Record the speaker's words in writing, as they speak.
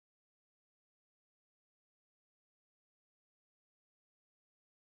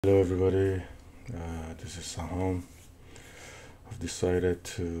Hello everybody, this is Salome. I've decided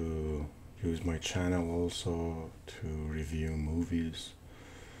to use my channel also to review movies.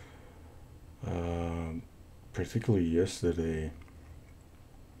 Particularly yesterday,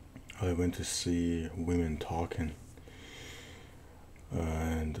 I went to see Women Talking,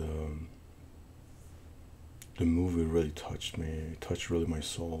 and the movie really touched me. It touched really my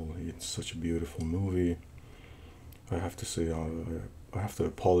soul. It's such a beautiful movie. I have to say, I have to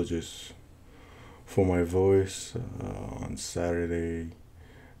apologize for my voice. On Saturday,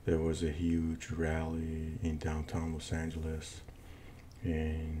 there was a huge rally in downtown Los Angeles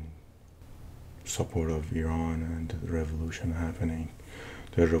in support of Iran and the revolution happening,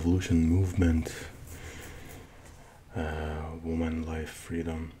 the revolution movement, woman, life,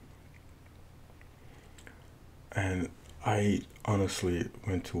 freedom. And I honestly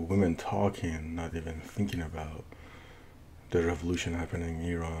went to Women Talking, not even thinking about the revolution happening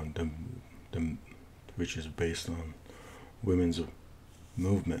in Iran, which is based on women's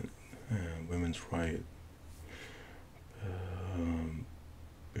movement and women's right.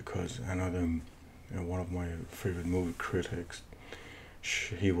 Because one of my favorite movie critics,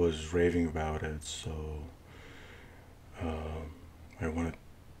 he was raving about it, so I wanted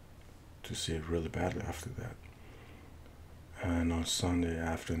to see it really badly after that. And on Sunday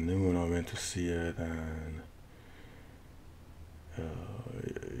afternoon, I went to see it, and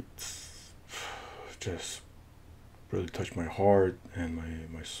it's just really touched my heart and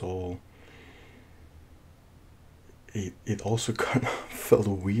my soul. It also kind of felt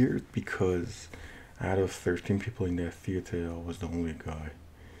weird because out of 13 people in that theater, I was the only guy.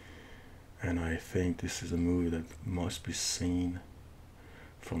 And I think this is a movie that must be seen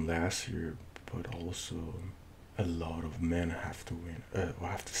from last year, but also a lot of men have to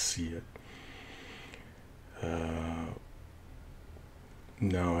see it.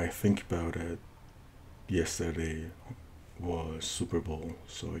 Now I think about it, yesterday was Super Bowl,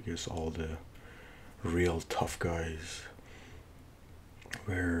 so I guess all the real tough guys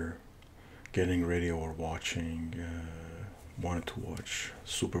were getting ready or watching, wanted to watch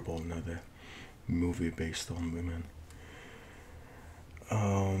Super Bowl, another movie based on women.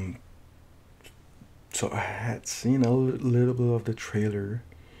 So I had seen a little bit of the trailer,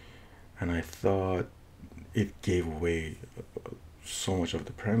 and I thought it gave away so much of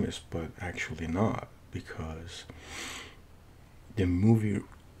the premise, but actually not, because the movie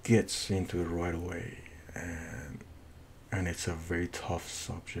gets into it right away, and it's a very tough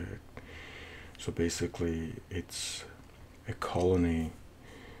subject. So basically, it's a colony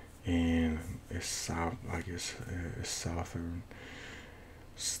in a southern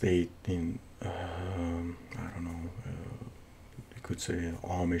state in I don't know, you could say an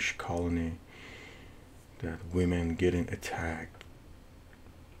Amish colony, that women getting attacked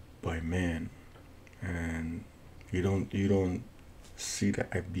by men, and you don't see the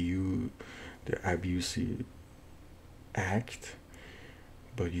abusive act,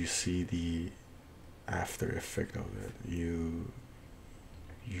 but you see the after effect of it. You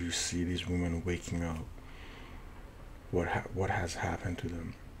see these women waking up, what has happened to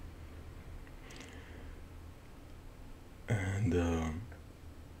them, and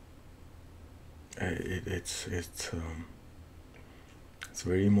it's a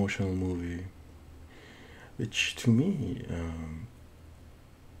very emotional movie, which to me,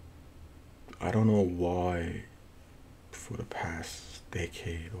 I don't know why for the past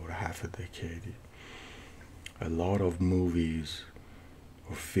decade or half a decade, a lot of movies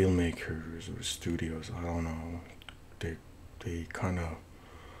or filmmakers or studios, I don't know, they kind of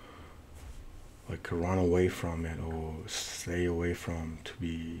like run away from it or stay away from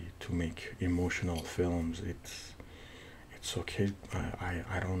to make emotional films. It's okay.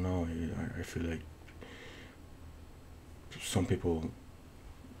 I don't know. I feel like some people,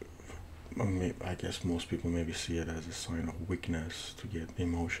 I guess most people maybe see it as a sign of weakness to get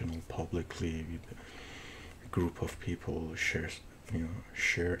emotional publicly with a group of people, share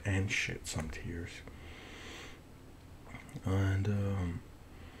and shed some tears. And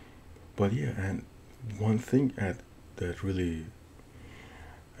but yeah, and one thing that really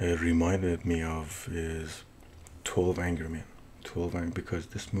reminded me of is 12 Angry Men. Because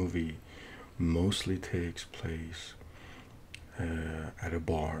this movie mostly takes place at a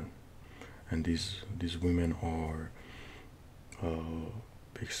barn, and these women are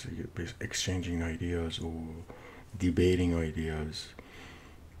basically exchanging ideas or debating ideas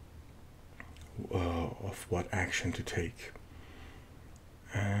of what action to take.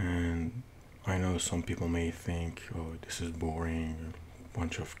 And I know some people may think, oh, this is boring, a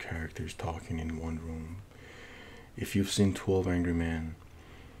bunch of characters talking in one room. If you've seen 12 Angry Men,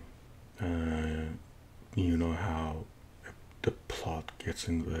 You know how the plot gets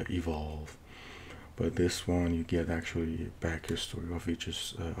evolved, but this one you get actually a back history of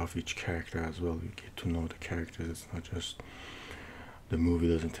each character as well. You get to know the characters. It's not just the movie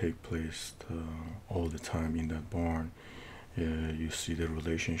doesn't take place all the time in that barn. You see the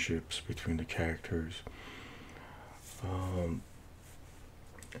relationships between the characters,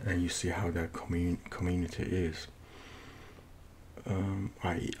 and you see how that community is.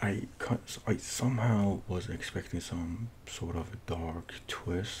 I somehow was expecting some sort of a dark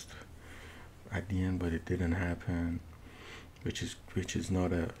twist at the end, but it didn't happen, which is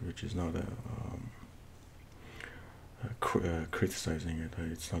not criticizing it.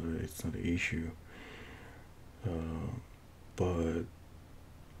 It's not an issue, but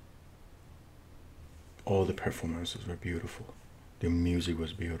all the performances were beautiful. The music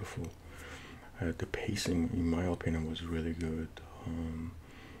was beautiful. The pacing, in my opinion, was really good.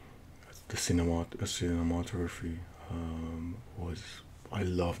 The cinematography was. I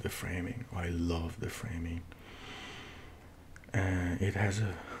love the framing. And it has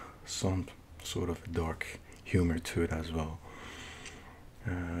some sort of dark humor to it as well.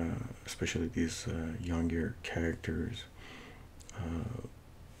 Especially these younger characters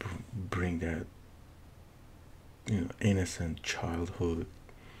bring that innocent childhood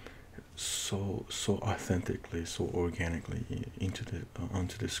so authentically, so organically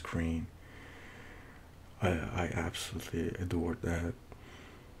onto the screen. I absolutely adored that.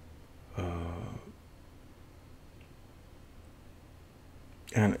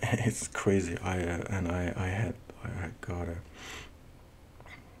 And it's crazy. I had got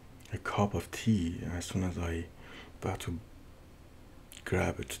a cup of tea, and as soon as I about to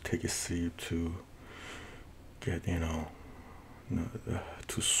grab it to take a sip to get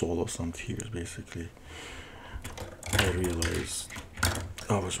to swallow some tears, basically, I realized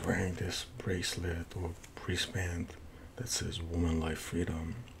I was wearing this bracelet or wristband that says "Woman, Life,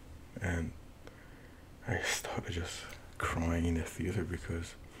 Freedom," and I started just crying in the theater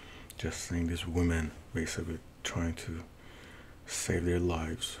because just seeing these women basically trying to save their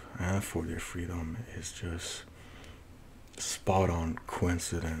lives and for their freedom is just spot on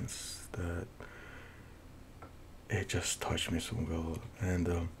coincidence that it just touched me so well. And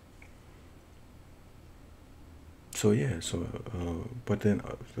but then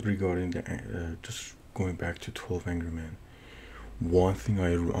regarding the just going back to 12 Angry Men, one thing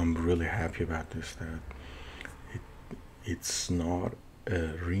I'm really happy about is that it's not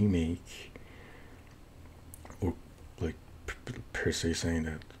a remake or like per se saying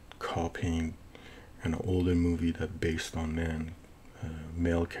that copying an older movie that based on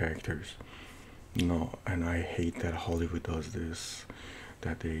male characters. No, and I hate that Hollywood does this,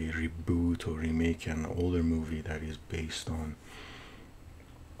 that they reboot or remake an older movie that is based on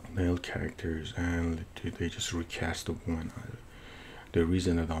male characters and they just recast the woman. The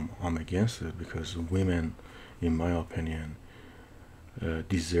reason that I'm against it, because women, in my opinion,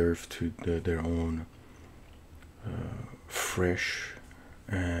 deserve to their own fresh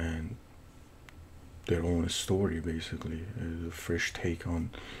and their own story, basically a fresh take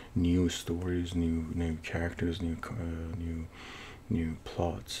on new stories, new characters, new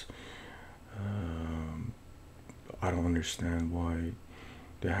plots. I don't understand why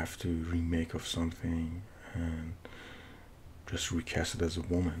they have to remake of something and just recast it as a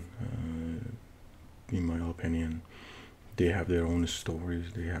woman. In my opinion, they have their own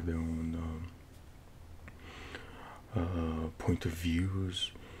stories, they have their own point of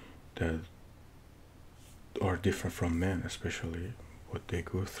views that are different from men, especially what they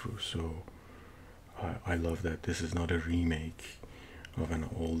go through. So I love that this is not a remake of an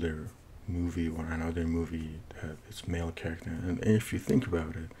older movie or another movie that it's male character. And if you think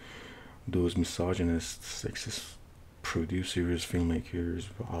about it, those misogynist, sexist producers, filmmakers,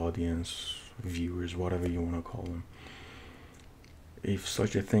 audience, viewers, whatever you want to call them, if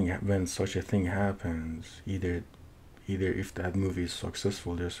such a thing, when such a thing happens, either if that movie is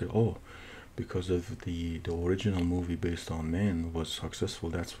successful, they'll say, oh, because of the original movie based on men was successful,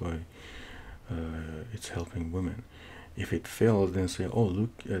 that's why it's helping women. If it fails, then say, oh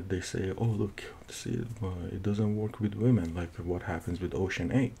look, they say, oh look, see, it doesn't work with women, like what happens with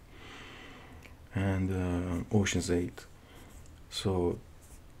Ocean 8 and Ocean's 8. So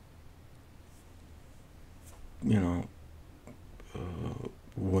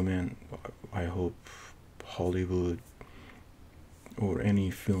women, I hope Hollywood or any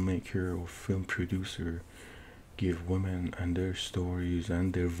filmmaker or film producer give women and their stories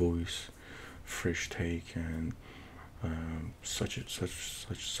and their voice fresh take, and such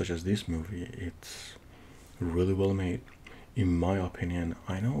as this movie, it's really well made, in my opinion.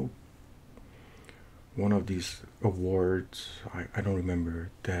 I know one of these awards, I don't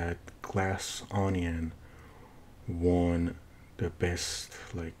remember, that Glass Onion won the best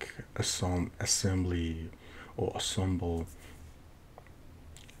like assembly or ensemble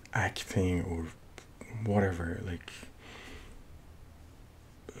acting or whatever, like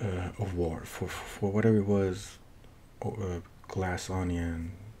award for whatever it was. Glass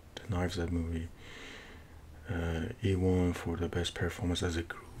Onion, the Knives Out movie, he won for the best performance as a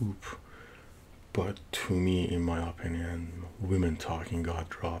group. But to me, in my opinion, Women Talking got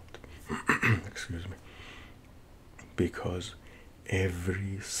dropped. Excuse me. Because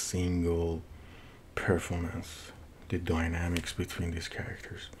every single performance, the dynamics between these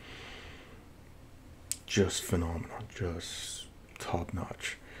characters, just phenomenal, just top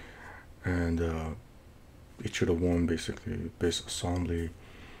notch. And it should have won basically best ensemble,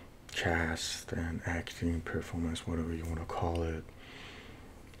 cast, and acting performance, whatever you want to call it.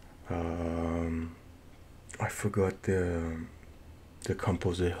 I forgot the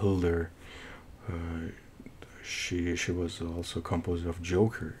composer Hilder. She was also composer of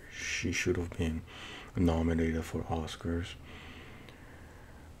Joker. She should have been nominated for Oscars.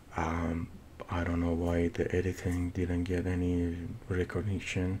 I don't know why the editing didn't get any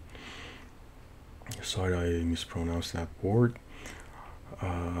recognition. Sorry, I mispronounced that word.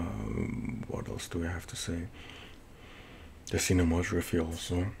 What else do I have to say? The cinematography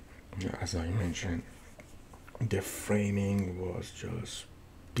also, as I mentioned, the framing was just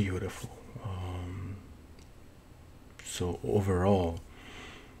beautiful. So overall,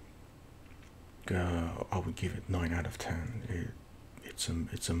 I would give it 9 out of 10.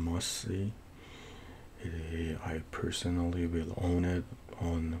 It's a must see. I personally will own it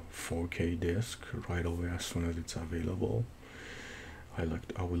on 4K disc right away as soon as it's available. I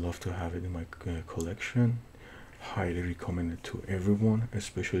would love to have it in my collection. Highly recommend it to everyone,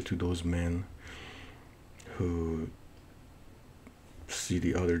 especially to those men who see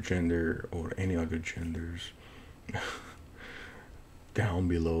the other gender or any other genders down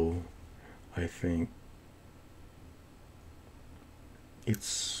below. I think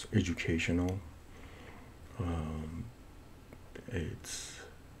it's educational.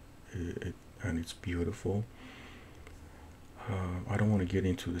 And it's beautiful. I don't want to get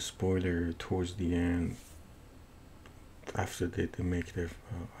into the spoiler towards the end. After they make their,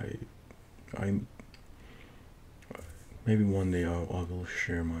 I maybe one day I will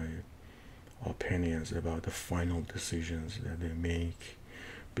share my opinions about the final decisions that they make,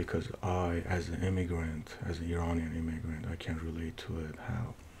 because I, as an immigrant, as an Iranian immigrant, I can relate to it.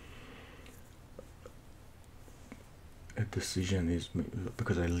 How a decision is,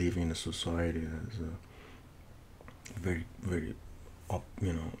 because I live in a society that is very, very up,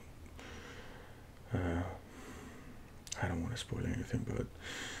 I don't want to spoil anything, but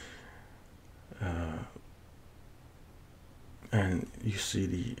and you see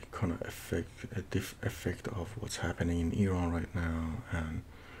the kind of effect of what's happening in Iran right now, and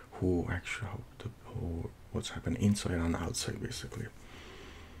what's happening inside and outside, basically.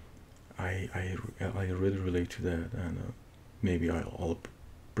 I really relate to that, and maybe I'll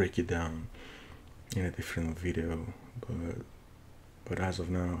break it down in a different video, but as of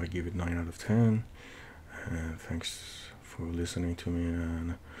now, I give it 9 out of 10. And thanks for listening to me,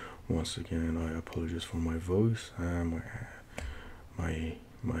 and once again I apologize for my voice and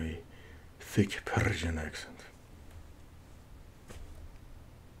my thick Persian accent.